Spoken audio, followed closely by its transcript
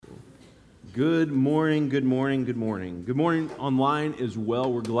Good morning, good morning, good morning. Good morning online as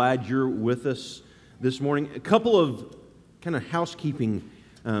well. We're glad you're with us this morning. A couple of kind of housekeeping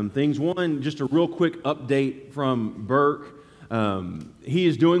things. One, just a real quick update from Burke. He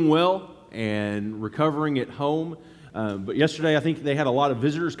is doing well and recovering at home. But yesterday, I think they had a lot of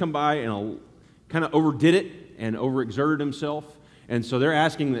visitors come by and kind of overdid it and overexerted himself. And so they're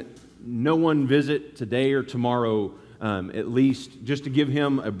asking that no one visit today or tomorrow at least, just to give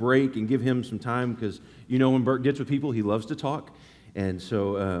him a break and give him some time, because you know when Bert gets with people, he loves to talk, and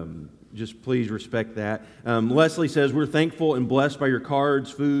so just please respect that. Leslie says, we're thankful and blessed by your cards,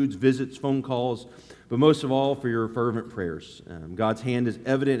 foods, visits, phone calls, but most of all for your fervent prayers. God's hand is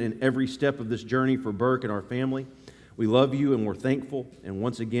evident in every step of this journey for Burke and our family. We love you and we're thankful, and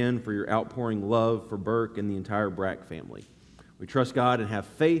once again for your outpouring love for Burke and the entire Brack family. We trust God and have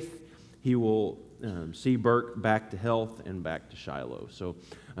faith He will see Burke back to health and back to Shiloh. So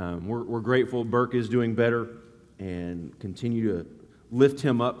we're grateful Burke is doing better and continue to lift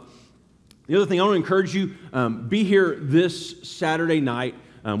him up. The other thing, I want to encourage you, be here this Saturday night.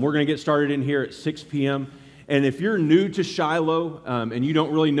 We're going to get started in here at 6 p.m. And if you're new to Shiloh and you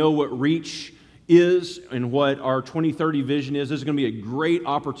don't really know what Reach is and what our 2030 vision is, this is going to be a great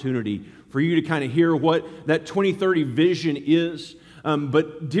opportunity for you to kind of hear what that 2030 vision is.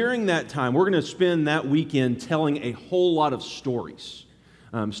 But during that time, we're going to spend that weekend telling a whole lot of stories.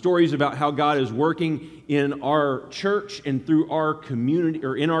 Stories about how God is working in our church and through our community,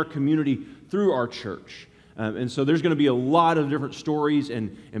 or in our community through our church. And so there's going to be a lot of different stories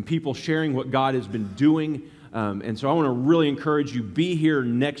and people sharing what God has been doing. And so I want to really encourage you, be here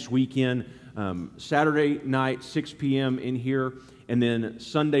next weekend, Saturday night, 6 p.m. in here, and then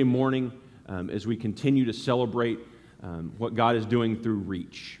Sunday morning as we continue to celebrate what God is doing through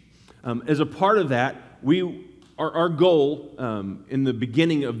Reach. As a part of that, our goal in the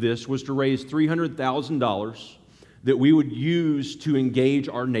beginning of this was to raise $300,000 that we would use to engage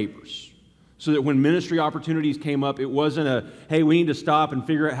our neighbors. So that when ministry opportunities came up, it wasn't hey, we need to stop and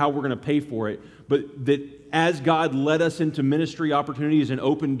figure out how we're going to pay for it, but that as God led us into ministry opportunities and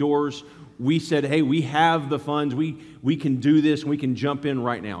open doors, we said, hey, we have the funds, we can do this, and we can jump in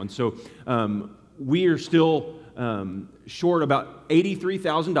right now. And so we are still short about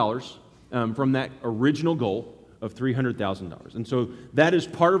 $83,000 from that original goal of $300,000. And so that is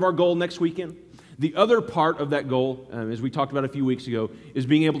part of our goal next weekend. The other part of that goal, as we talked about a few weeks ago, is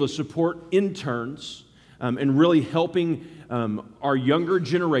being able to support interns and really helping our younger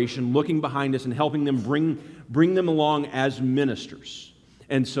generation looking behind us and helping them bring them along as ministers.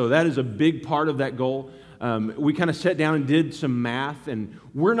 And so that is a big part of that goal. We kind of sat down and did some math, and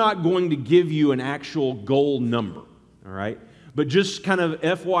we're not going to give you an actual goal number, all right? But just kind of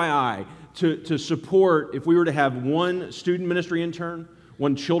FYI, to support, if we were to have one student ministry intern,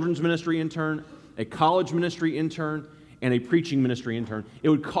 one children's ministry intern, a college ministry intern, and a preaching ministry intern, it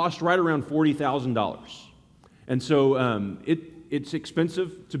would cost right around $40,000. And so it's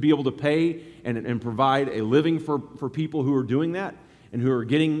expensive to be able to pay and provide a living for people who are doing that and who are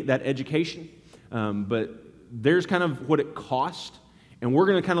getting that education. But there's kind of what it costs, and we're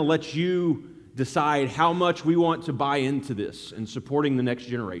going to kind of let you decide how much we want to buy into this and supporting the next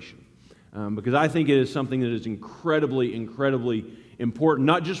generation. Because I think it is something that is incredibly, incredibly important,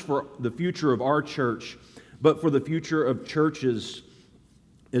 not just for the future of our church, but for the future of churches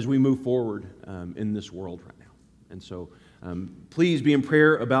as we move forward in this world right now. And so please be in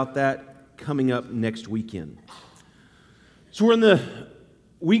prayer about that coming up next weekend. So we're in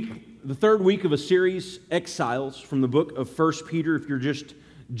the third week of a series, Exiles, from the book of 1 Peter, if you're just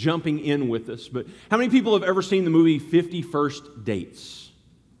jumping in with us. But how many people have ever seen the movie 50 First Dates?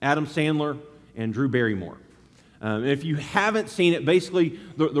 Adam Sandler and Drew Barrymore. And if you haven't seen it, basically,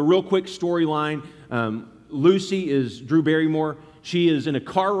 the real quick storyline, Lucy is Drew Barrymore. She is in a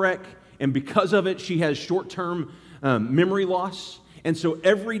car wreck, and because of it, she has short-term memory loss. And so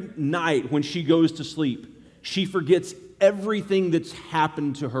every night when she goes to sleep, she forgets everything that's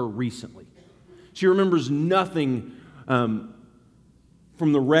happened to her recently. She remembers nothing from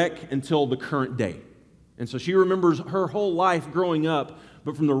the wreck until the current day. And so she remembers her whole life growing up,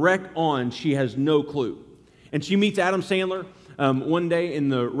 but from the wreck on, she has no clue. And she meets Adam Sandler one day in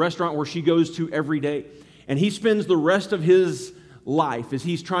the restaurant where she goes to every day, and he spends the rest of his life as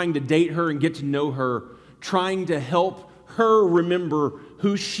he's trying to date her and get to know her, trying to help her remember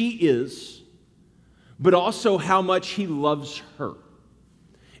who she is, but also how much he loves her.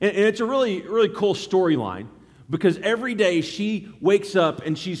 And it's a really, really cool storyline because every day she wakes up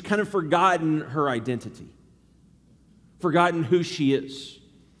and she's kind of forgotten her identity, forgotten who she is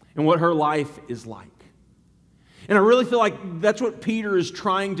and what her life is like. And I really feel like that's what Peter is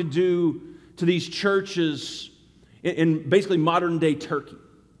trying to do to these churches in basically modern-day Turkey.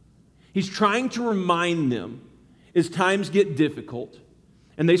 He's trying to remind them as times get difficult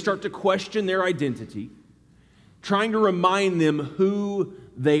and they start to question their identity, trying to remind them who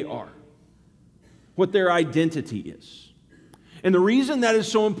they are, what their identity is. And the reason that is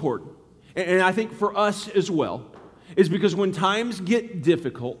so important, and I think for us as well, is because when times get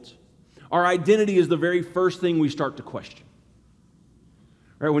difficult, our identity is the very first thing we start to question.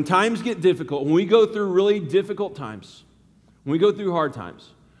 Right? When times get difficult, when we go through really difficult times, when we go through hard times,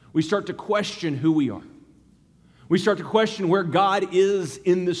 we start to question who we are. We start to question where God is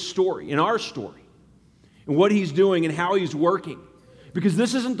in this story, in our story, and what He's doing and how He's working. Because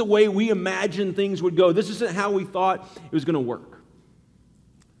this isn't the way we imagined things would go. This isn't how we thought it was going to work.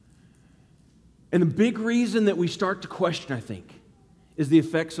 And the big reason that we start to question, I think, is the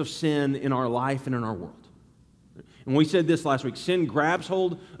effects of sin in our life and in our world. And we said this last week. Sin grabs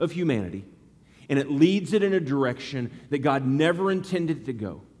hold of humanity, and it leads it in a direction that God never intended it to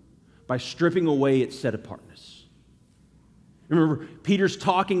go by stripping away its set-apartness. Remember, Peter's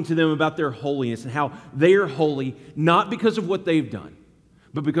talking to them about their holiness and how they are holy, not because of what they've done,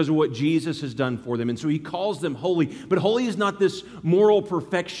 but because of what Jesus has done for them. And so he calls them holy. But holy is not this moral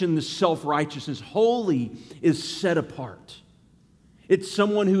perfection, this self-righteousness. Holy is set apart. It's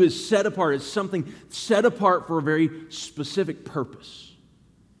someone who is set apart. It's something set apart for a very specific purpose.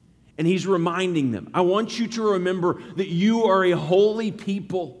 And he's reminding them, I want you to remember that you are a holy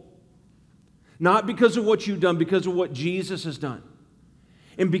people. Not because of what you've done, because of what Jesus has done.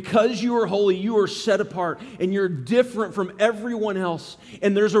 And because you are holy, you are set apart, and you're different from everyone else.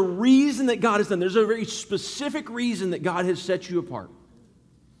 And there's a reason that God has done. There's a very specific reason that God has set you apart.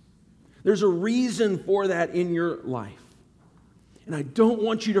 There's a reason for that in your life. And I don't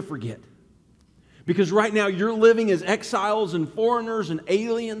want you to forget. Because right now you're living as exiles and foreigners and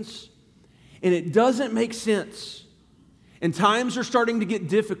aliens, and it doesn't make sense. And times are starting to get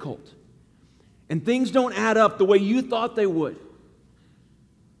difficult. And things don't add up the way you thought they would.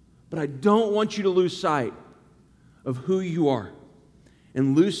 But I don't want you to lose sight of who you are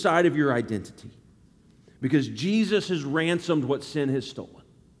and lose sight of your identity. Because Jesus has ransomed what sin has stolen.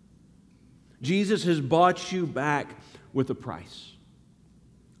 Jesus has bought you back with a price.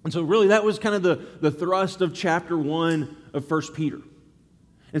 And so really that was kind of the thrust of chapter 1 of 1 Peter.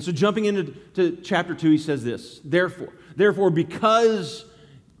 And so jumping into chapter 2, he says this, Therefore, because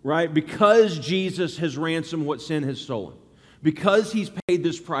Jesus has ransomed what sin has stolen, because He's paid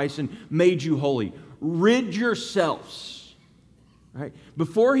this price and made you holy, rid yourselves. Right?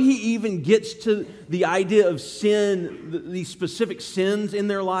 Before He even gets to the idea of sin, these specific sins in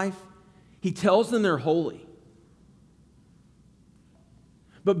their life, He tells them they're holy.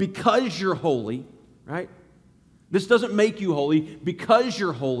 But because you're holy, right? This doesn't make you holy. Because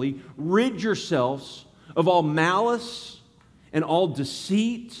you're holy, rid yourselves of all malice and all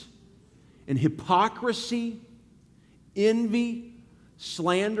deceit and hypocrisy, envy,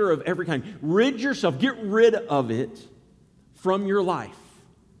 slander of every kind. Rid yourself, get rid of it from your life.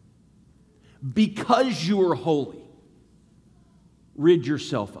 Because you are holy, rid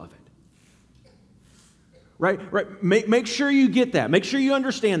yourself of it. Right? Make sure you get that. Make sure you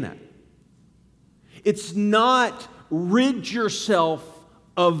understand that. It's not rid yourself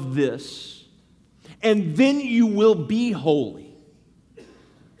of this, and then you will be holy.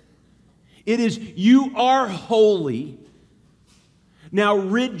 It is, you are holy, now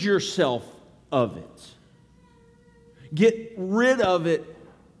rid yourself of it. Get rid of it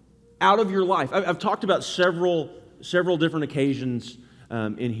out of your life. I've talked about several different occasions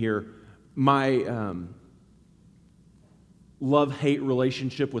in here. My love-hate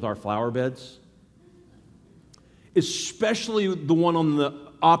relationship with our flower beds, especially the one on the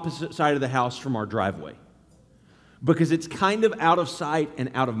opposite side of the house from our driveway, because it's kind of out of sight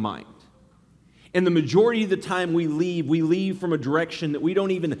and out of mind. And the majority of the time we leave from a direction that we don't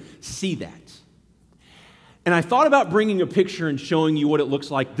even see that. And I thought about bringing a picture and showing you what it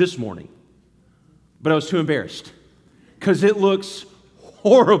looks like this morning, but I was too embarrassed because it looks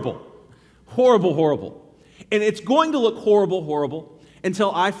horrible, horrible, horrible. And it's going to look horrible, horrible,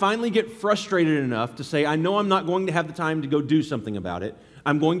 until I finally get frustrated enough to say, I know I'm not going to have the time to go do something about it.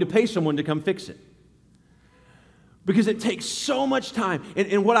 I'm going to pay someone to come fix it. Because it takes so much time.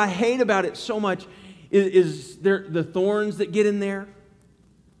 And what I hate about it so much is the thorns that get in there.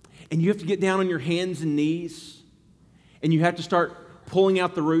 And you have to get down on your hands and knees. And you have to start pulling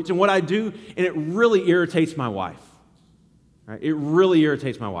out the roots. And what I do, and it really irritates my wife. Right? It really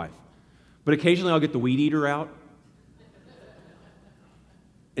irritates my wife. But occasionally I'll get the weed eater out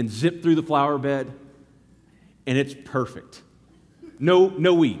and zip through the flower bed, and it's perfect. No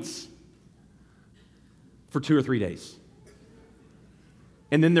weeds. for 2 or 3 days.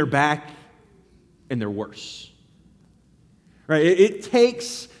 And then they're back and they're worse. Right? It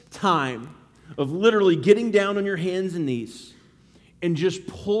takes time of literally getting down on your hands and knees and just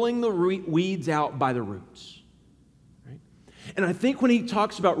pulling the weeds out by the roots. Right? And I think when he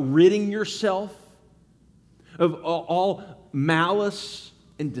talks about ridding yourself of all malice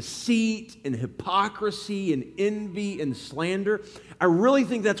and deceit and hypocrisy and envy and slander, I really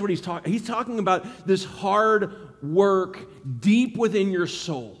think that's what he's talking. He's talking about this hard work deep within your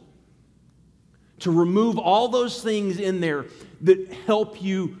soul to remove all those things in there that help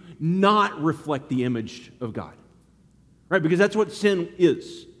you not reflect the image of God. Right? Because that's what sin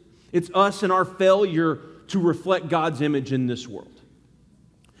is. It's us and our failure to reflect God's image in this world.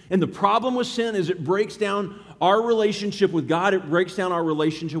 And the problem with sin is it breaks down our relationship with God. It breaks down our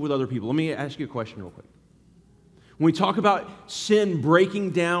relationship with other people. Let me ask you a question real quick. When we talk about sin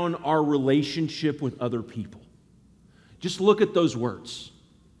breaking down our relationship with other people, just look at those words.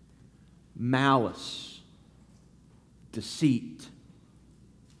 Malice, deceit,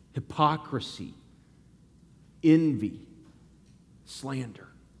 hypocrisy, envy, slander.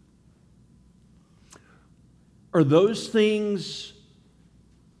 Are those things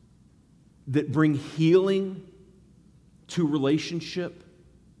that bring healing to relationship,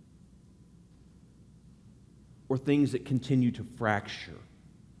 or things that continue to fracture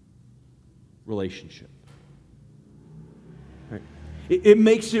relationship? Right? It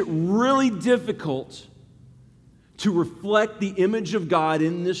makes it really difficult to reflect the image of God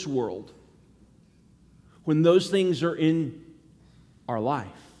in this world when those things are in our life.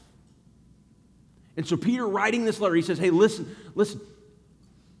 And so Peter, writing this letter, he says, hey, listen,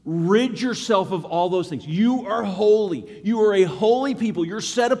 rid yourself of all those things. You are holy. You are a holy people. You're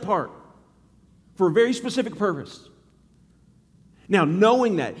set apart for a very specific purpose. Now,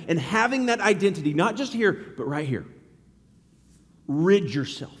 knowing that and having that identity, not just here, but right here, rid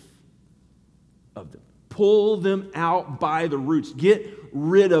yourself of them. Pull them out by the roots. Get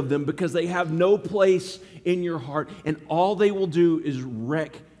rid of them because they have no place in your heart, and all they will do is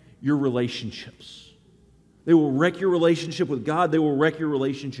wreck your relationships. They will wreck your relationship with God. They will wreck your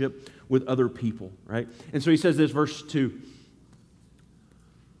relationship with other people, right? And so he says this, verse 2.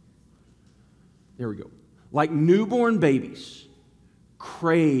 There we go. Like newborn babies,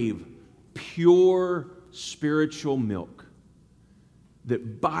 crave pure spiritual milk,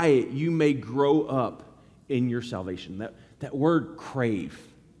 that by it you may grow up in your salvation. That word crave,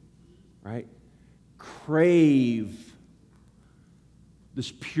 right? Crave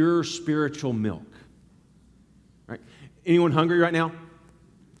this pure spiritual milk. Right? Anyone hungry right now?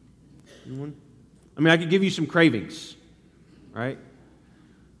 Anyone? I mean, I could give you some cravings, right?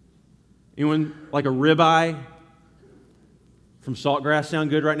 Anyone like a ribeye from Saltgrass sound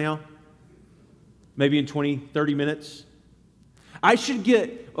good right now? Maybe in 20, 30 minutes? I should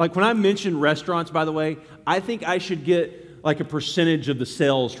get, like when I mention restaurants, by the way, I think I should get like a percentage of the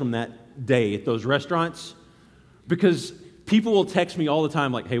sales from that day at those restaurants, because people will text me all the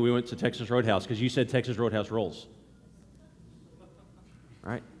time like, hey, we went to Texas Roadhouse because you said Texas Roadhouse rolls.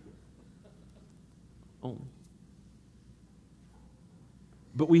 Right? Oh.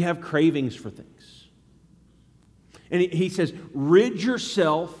 But we have cravings for things. And he says, rid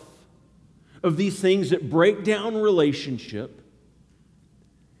yourself of these things that break down relationship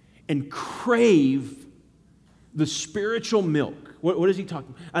and crave the spiritual milk. What is he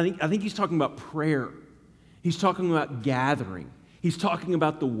talking about? I think he's talking about prayer. He's talking about gathering. He's talking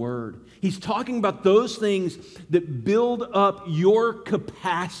about the Word. He's talking about those things that build up your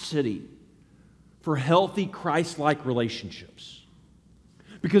capacity for healthy Christ-like relationships.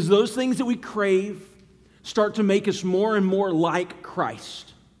 Because those things that we crave start to make us more and more like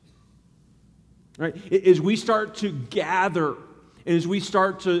Christ. Right? As we start to gather, and as we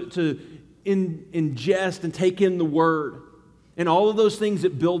start to ingest and take in the Word, and all of those things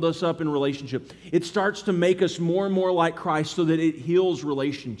that build us up in relationship, it starts to make us more and more like Christ so that it heals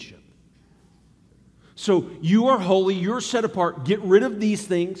relationship. So you are holy, you're set apart. Get rid of these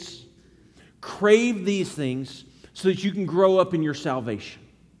things, crave these things so that you can grow up in your salvation.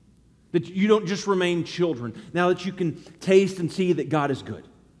 That you don't just remain children. Now that you can taste and see that God is good.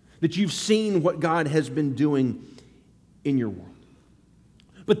 That you've seen what God has been doing in your world.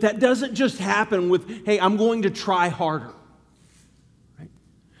 But that doesn't just happen with, hey, I'm going to try harder.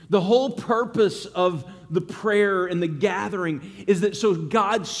 The whole purpose of the prayer and the gathering is that so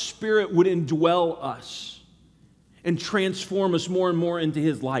God's Spirit would indwell us and transform us more and more into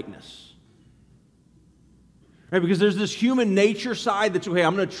His likeness. Right? Because there's this human nature side that's, hey,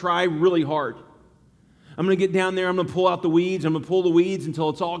 I'm going to try really hard. I'm going to get down there, I'm going to pull out the weeds, I'm going to pull the weeds until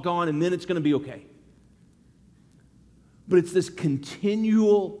it's all gone, and then it's going to be okay. but it's this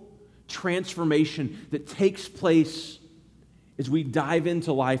continual transformation that takes place as we dive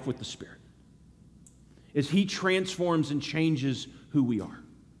into life with the Spirit, as He transforms and changes who we are.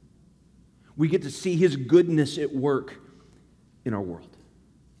 We get to see His goodness at work in our world.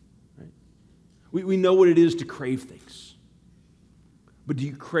 Right? We know what it is to crave things. But do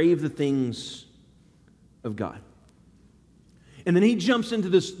you crave the things of God? And then he jumps into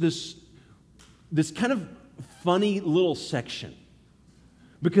this kind of funny little section,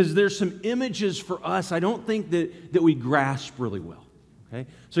 because there's some images for us I don't think that we grasp really well. Okay?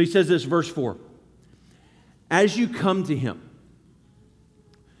 So he says this, verse 4. As you come to Him,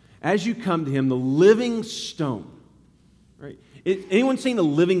 the living stone. Right? Anyone seen a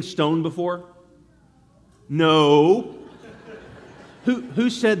living stone before? No. Who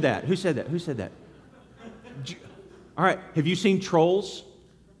said that? Who said that? All right. Have you seen Trolls?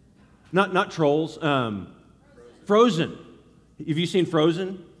 Not Trolls. Frozen. Have you seen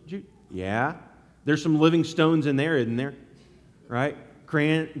Frozen? Yeah. There's some living stones in there, isn't there? Right?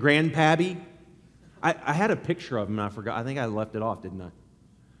 Grandpappy. I had a picture of him and I forgot. I think I left it off, didn't I?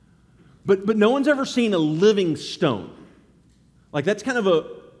 But no one's ever seen a living stone. Like, that's kind of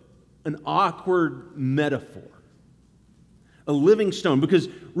an awkward metaphor. A living stone, because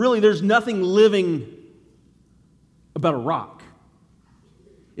really there's nothing living about a rock.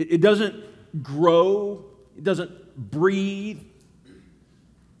 It doesn't grow. It doesn't breathe.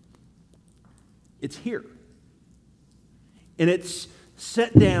 It's here. And it's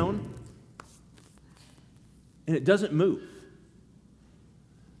set down, and it doesn't move.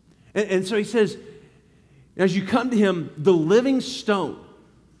 And so he says, as you come to Him, the living stone.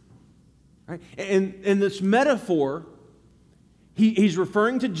 Right? And in this metaphor, he's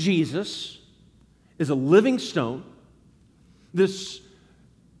referring to Jesus as a living stone, this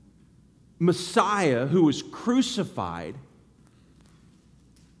Messiah who was crucified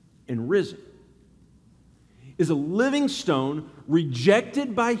and risen, is a living stone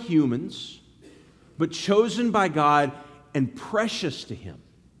rejected by humans, but chosen by God and precious to Him.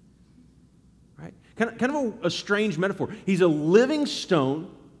 Right? Kind of a strange metaphor. He's a living stone,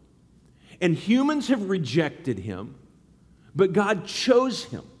 and humans have rejected Him, but God chose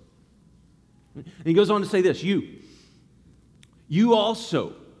Him. And he goes on to say this, you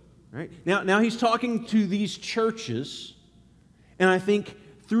also, right? Now he's talking to these churches, and I think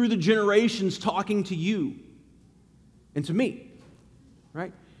through the generations talking to you and to me,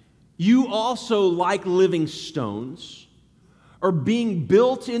 right? You also, like living stones, are being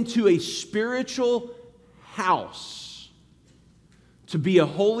built into a spiritual house to be a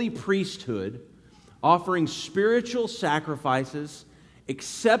holy priesthood, offering spiritual sacrifices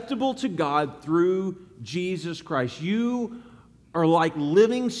acceptable to God through Jesus Christ. You are like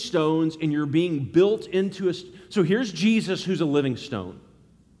living stones, and you're being built into a... So here's Jesus, who's a living stone.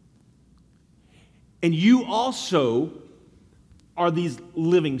 And you also are these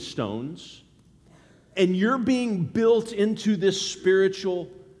living stones, and you're being built into this spiritual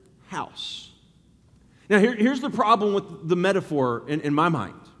house. Now, here's the problem with the metaphor in my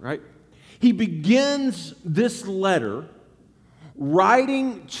mind, right? He begins this letter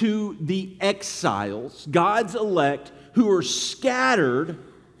writing to the exiles, God's elect, who are scattered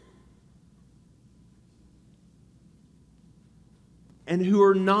and who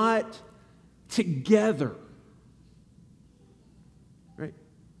are not together. Right?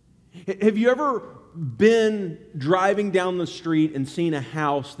 Have you ever been driving down the street and seen a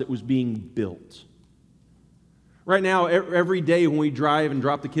house that was being built? Right now, every day when we drive and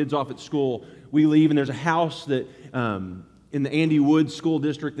drop the kids off at school, we leave and there's a house that in the Andy Woods School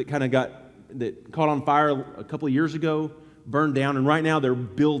District that caught on fire a couple of years ago, burned down, and right now they're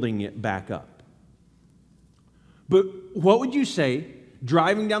building it back up. But what would you say,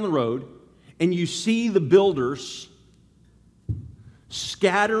 driving down the road, and you see the builders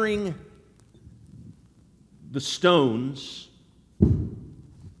scattering the stones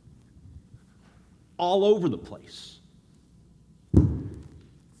all over the place?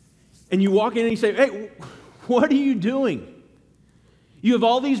 And you walk in and you say, hey, what are you doing? You have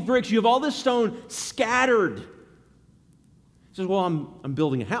all these bricks, you have all this stone scattered. He says, well, I'm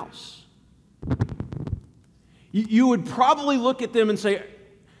building a house. You would probably look at them and say,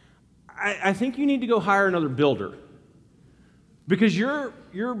 I think you need to go hire another builder, because your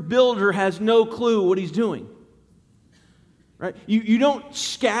builder has no clue what he's doing. Right? You don't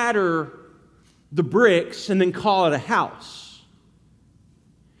scatter the bricks and then call it a house.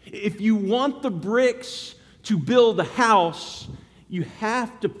 If you want the bricks to build a house, you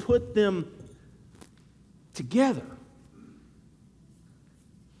have to put them together.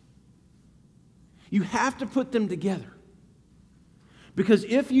 You have to put them together. Because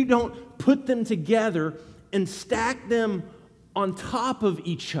if you don't put them together and stack them on top of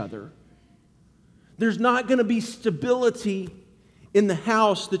each other, there's not going to be stability in the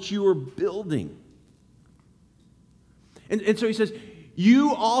house that you are building. And so he says,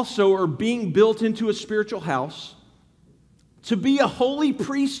 you also are being built into a spiritual house to be a holy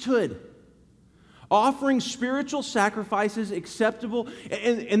priesthood, offering spiritual sacrifices acceptable.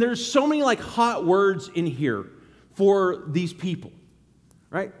 And there's so many like hot words in here for these people,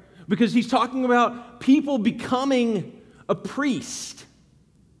 right? Because he's talking about people becoming a priest.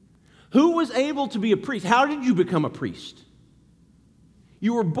 Who was able to be a priest? How did you become a priest?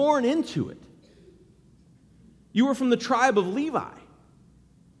 You were born into it. You were from the tribe of Levi.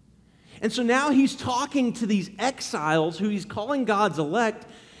 And so now he's talking to these exiles who he's calling God's elect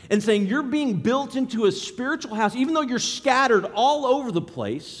and saying, you're being built into a spiritual house, even though you're scattered all over the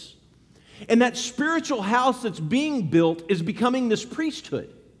place. And that spiritual house that's being built is becoming this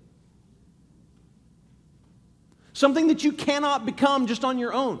priesthood. Something that you cannot become just on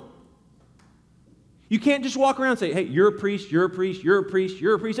your own. You can't just walk around and say, hey, you're a priest, you're a priest, you're a priest,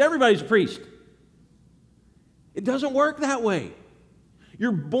 you're a priest. Everybody's a priest. It doesn't work that way.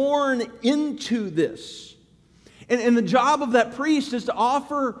 You're born into this. And the job of that priest is to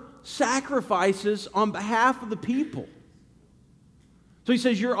offer sacrifices on behalf of the people. So he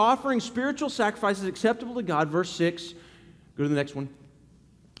says, you're offering spiritual sacrifices acceptable to God. Verse 6, go to the next one.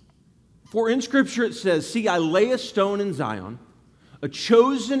 For in Scripture it says, see, I lay a stone in Zion, a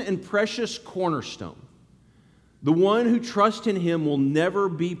chosen and precious cornerstone. The one who trusts in him will never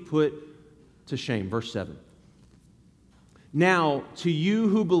be put to shame. Verse 7. Now, to you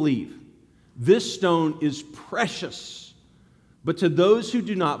who believe, this stone is precious. But to those who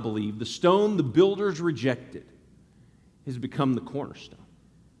do not believe, the stone the builders rejected has become the cornerstone.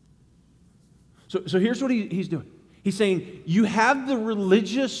 So here's what he's doing. He's saying, you have the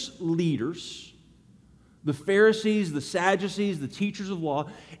religious leaders, the Pharisees, the Sadducees, the teachers of law,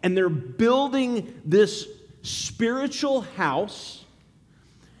 and they're building this spiritual house.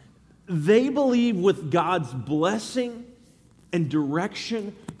 They believe with God's blessing and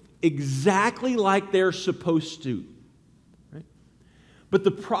direction exactly like they're supposed to. Right? But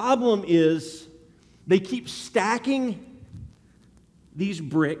the problem is they keep stacking these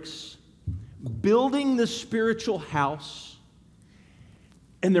bricks, building this spiritual house,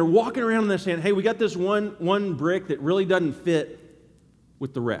 and they're walking around and they're saying, hey, we got this one brick that really doesn't fit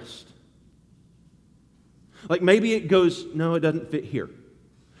with the rest. Like maybe it goes, no, it doesn't fit here.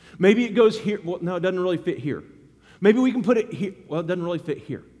 Maybe it goes here, well, no, it doesn't really fit here. Maybe we can put it here, well, it doesn't really fit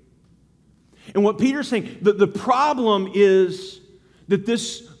here. And what Peter's saying, the problem is that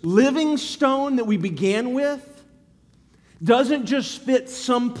this living stone that we began with doesn't just fit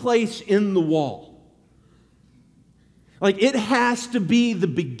someplace in the wall. Like it has to be the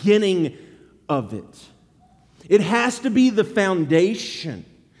beginning of it. It has to be the foundation.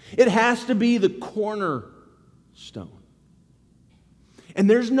 It has to be the cornerstone. And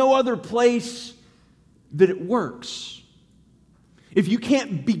there's no other place that it works. If you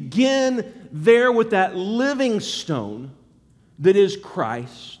can't begin there with that living stone that is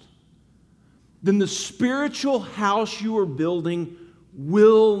Christ, then the spiritual house you are building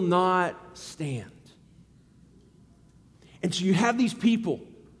will not stand. And so you have these people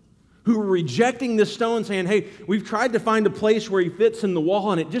who are rejecting this stone, saying, hey, we've tried to find a place where he fits in the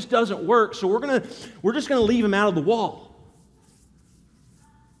wall and it just doesn't work, so we're just going to leave him out of the wall.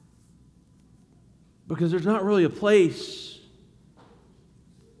 Because there's not really a place,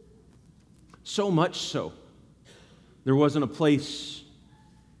 so much so, there wasn't a place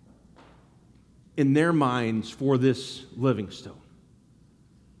in their minds for this living stone,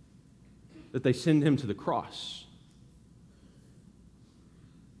 that they send him to the cross,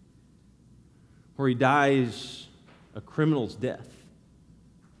 where he dies a criminal's death.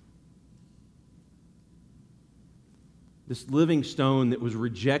 This living stone that was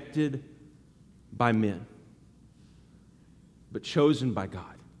rejected by men, but chosen by God.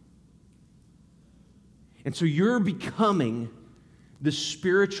 And so you're becoming this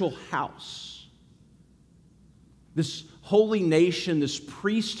spiritual house, this holy nation, this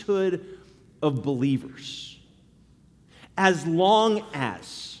priesthood of believers, as long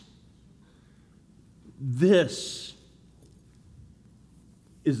as this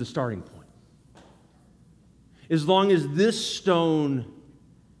is the starting point. As long as this stone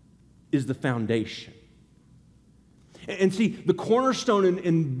is the foundation. And see, the cornerstone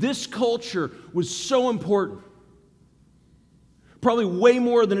in this culture was so important. Probably way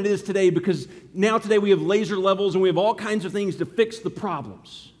more than it is today, because now today we have laser levels and we have all kinds of things to fix the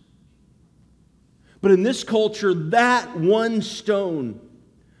problems. But in this culture, that one stone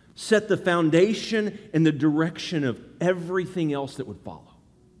set the foundation and the direction of everything else that would follow.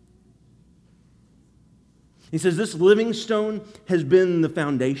 He says this living stone has been the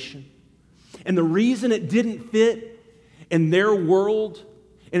foundation. And the reason it didn't fit in their world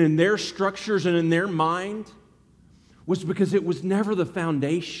and in their structures and in their mind was because it was never the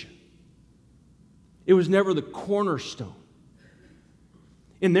foundation. It was never the cornerstone.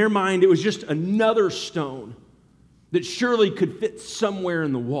 In their mind, it was just another stone that surely could fit somewhere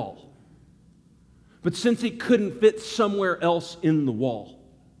in the wall. But since it couldn't fit somewhere else in the wall,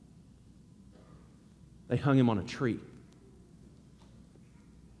 they hung him on a tree.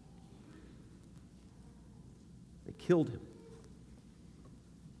 They killed him.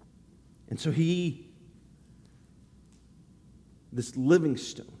 And so this living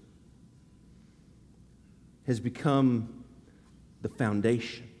stone, has become the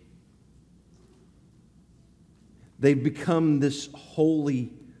foundation. They've become this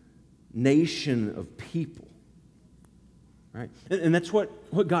holy nation of people. Right? And that's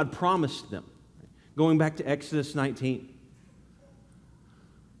what God promised them. Going back to Exodus 19.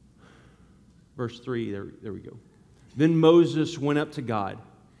 Verse 3, there we go. Then Moses went up to God,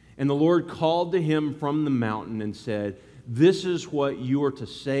 and the Lord called to him from the mountain and said, "This is what you are to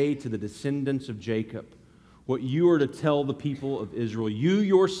say to the descendants of Jacob, what you are to tell the people of Israel. You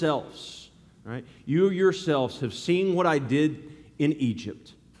yourselves, right? You yourselves have seen what I did in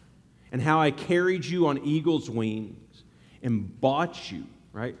Egypt, and how I carried you on eagle's wings and brought you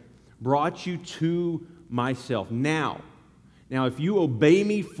to myself. Now, if you obey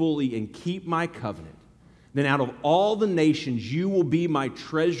me fully and keep my covenant, then out of all the nations you will be my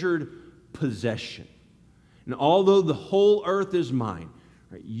treasured possession. And although the whole earth is mine,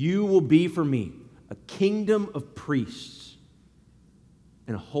 right, you will be for me a kingdom of priests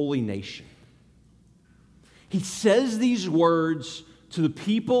and a holy nation." He says these words to the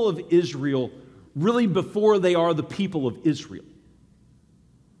people of Israel really before they are the people of Israel.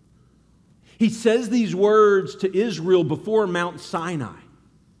 He says these words to Israel before Mount Sinai,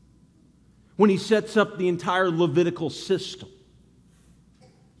 when he sets up the entire Levitical system.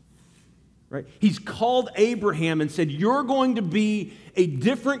 Right? He's called Abraham and said, you're going to be a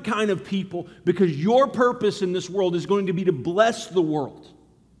different kind of people because your purpose in this world is going to be to bless the world.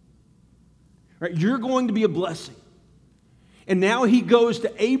 Right? You're going to be a blessing. And now he goes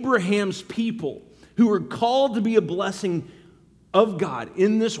to Abraham's people who are called to be a blessing of God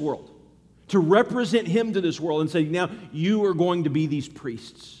in this world, to represent him to this world and say, now you are going to be these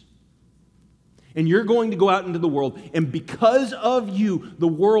priests. And you're going to go out into the world, and because of you, the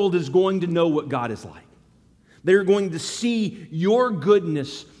world is going to know what God is like. They're going to see your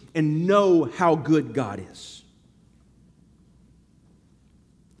goodness and know how good God is.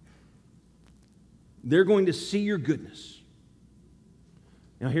 They're going to see your goodness.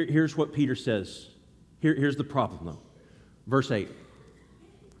 Now, here's what Peter says. Here's the problem, though. Verse 8.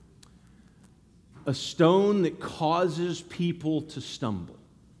 A stone that causes people to stumble,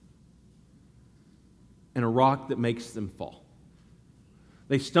 and a rock that makes them fall.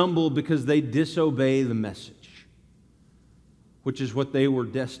 They stumble because they disobey the message, which is what they were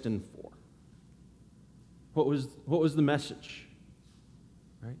destined for. What was the message?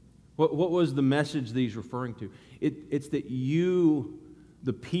 Right? What was the message that he's referring to? It's that you,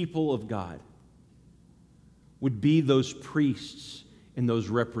 the people of God, would be those priests and those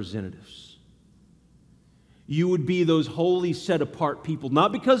representatives. You would be those holy, set-apart people,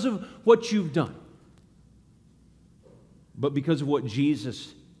 not because of what you've done, but because of what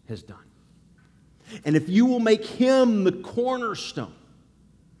Jesus has done. And if you will make him the cornerstone,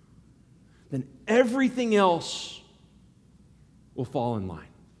 then everything else will fall in line.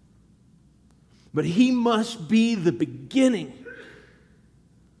 But he must be the beginning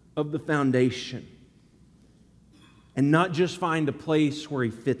of the foundation and not just find a place where he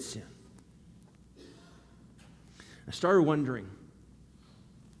fits in. I started wondering,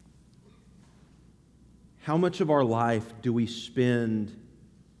 how much of our life do we spend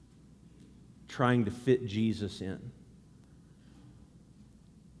trying to fit Jesus in?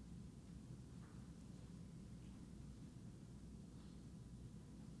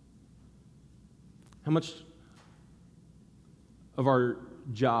 How much of our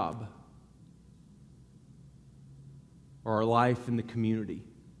job or our life in the community,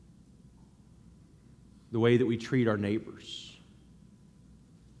 the way that we treat our neighbors,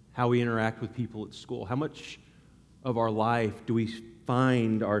 how we interact with people at school, how much of our life do we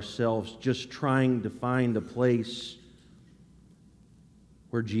find ourselves just trying to find a place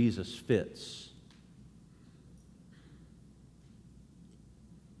where Jesus fits,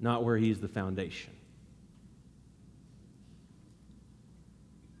 not where he's the foundation?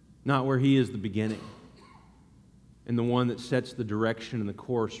 not where He is the beginning and the one that sets the direction and the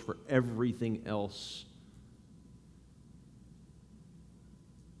course for everything else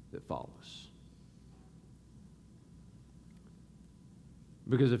that follows.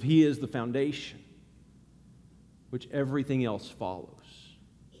 Because if He is the foundation, which everything else follows,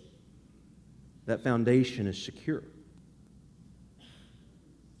 that foundation is secure.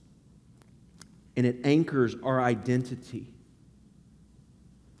 And it anchors our identity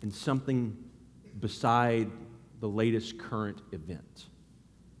in something beside the latest current event.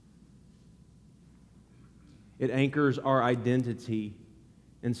 It anchors our identity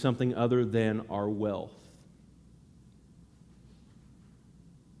in something other than our wealth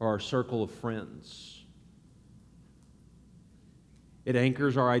or our circle of friends. It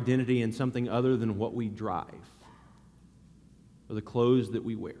anchors our identity in something other than what we drive or the clothes that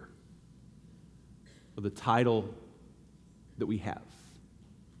we wear or the title that we have,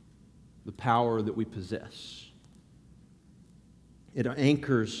 the power that we possess. It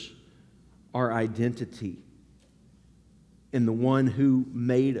anchors our identity in the one who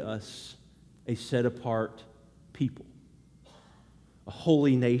made us a set-apart people, a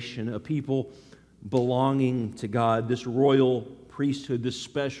holy nation, a people belonging to God, this royal priesthood, this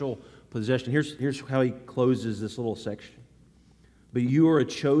special possession. Here's how he closes this little section. But you are a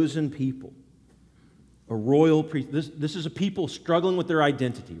chosen people, a royal priesthood. This is a people struggling with their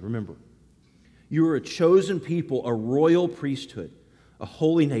identity, remember. You are a chosen people, a royal priesthood, a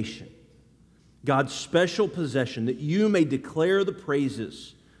holy nation, God's special possession, that you may declare the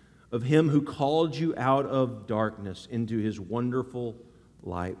praises of Him who called you out of darkness into His wonderful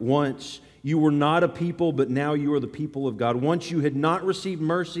light. Once you were not a people, but now you are the people of God. Once you had not received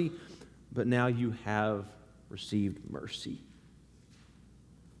mercy, but now you have received mercy.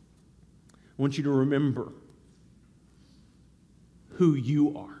 I want you to remember who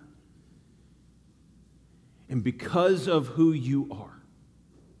you are. And because of who you are,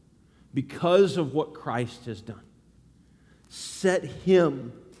 because of what Christ has done, set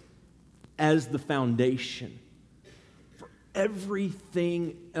Him as the foundation for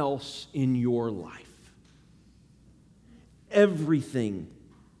everything else in your life. Everything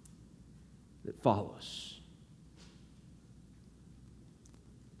that follows.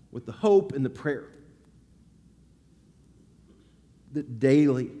 With the hope and the prayer that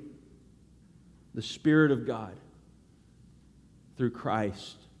daily the Spirit of God through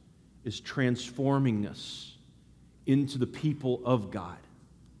Christ is transforming us into the people of God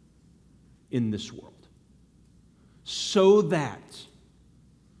in this world, so that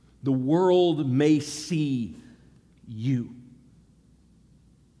the world may see you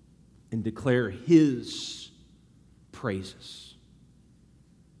and declare His praises.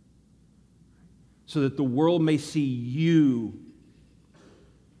 So that the world may see you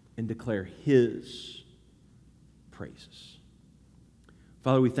and declare His praises.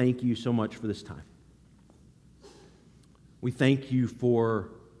 Father, we thank You so much for this time. We thank You for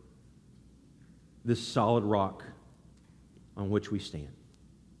this solid rock on which we stand.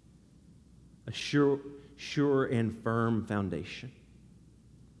 A sure and firm foundation.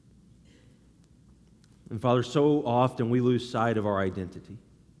 And Father, so often we lose sight of our identity.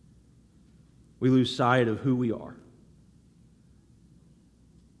 We lose sight of who we are.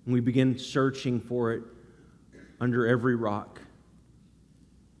 And we begin searching for it under every rock,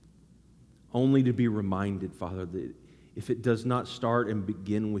 only to be reminded, Father, that if it does not start and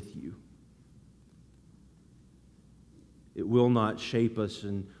begin with You, it will not shape us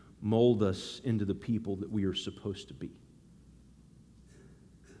and mold us into the people that we are supposed to be.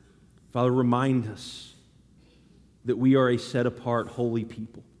 Father, remind us that we are a set-apart, holy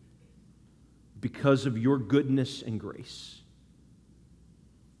people because of Your goodness and grace.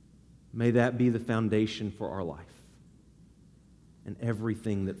 May that be the foundation for our life and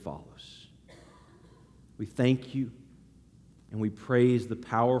everything that follows. We thank You and we praise the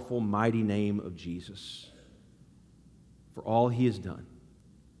powerful, mighty name of Jesus for all He has done,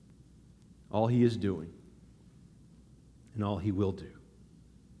 all He is doing, and all He will do.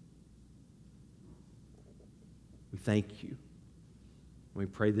 We thank You. And we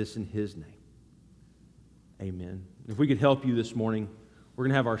pray this in His name. Amen. If we could help you this morning, we're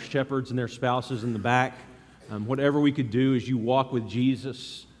going to have our shepherds and their spouses in the back. Whatever we could do as you walk with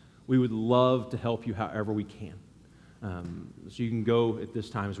Jesus, we would love to help you however we can. So you can go at this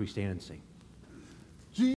time as we stand and sing.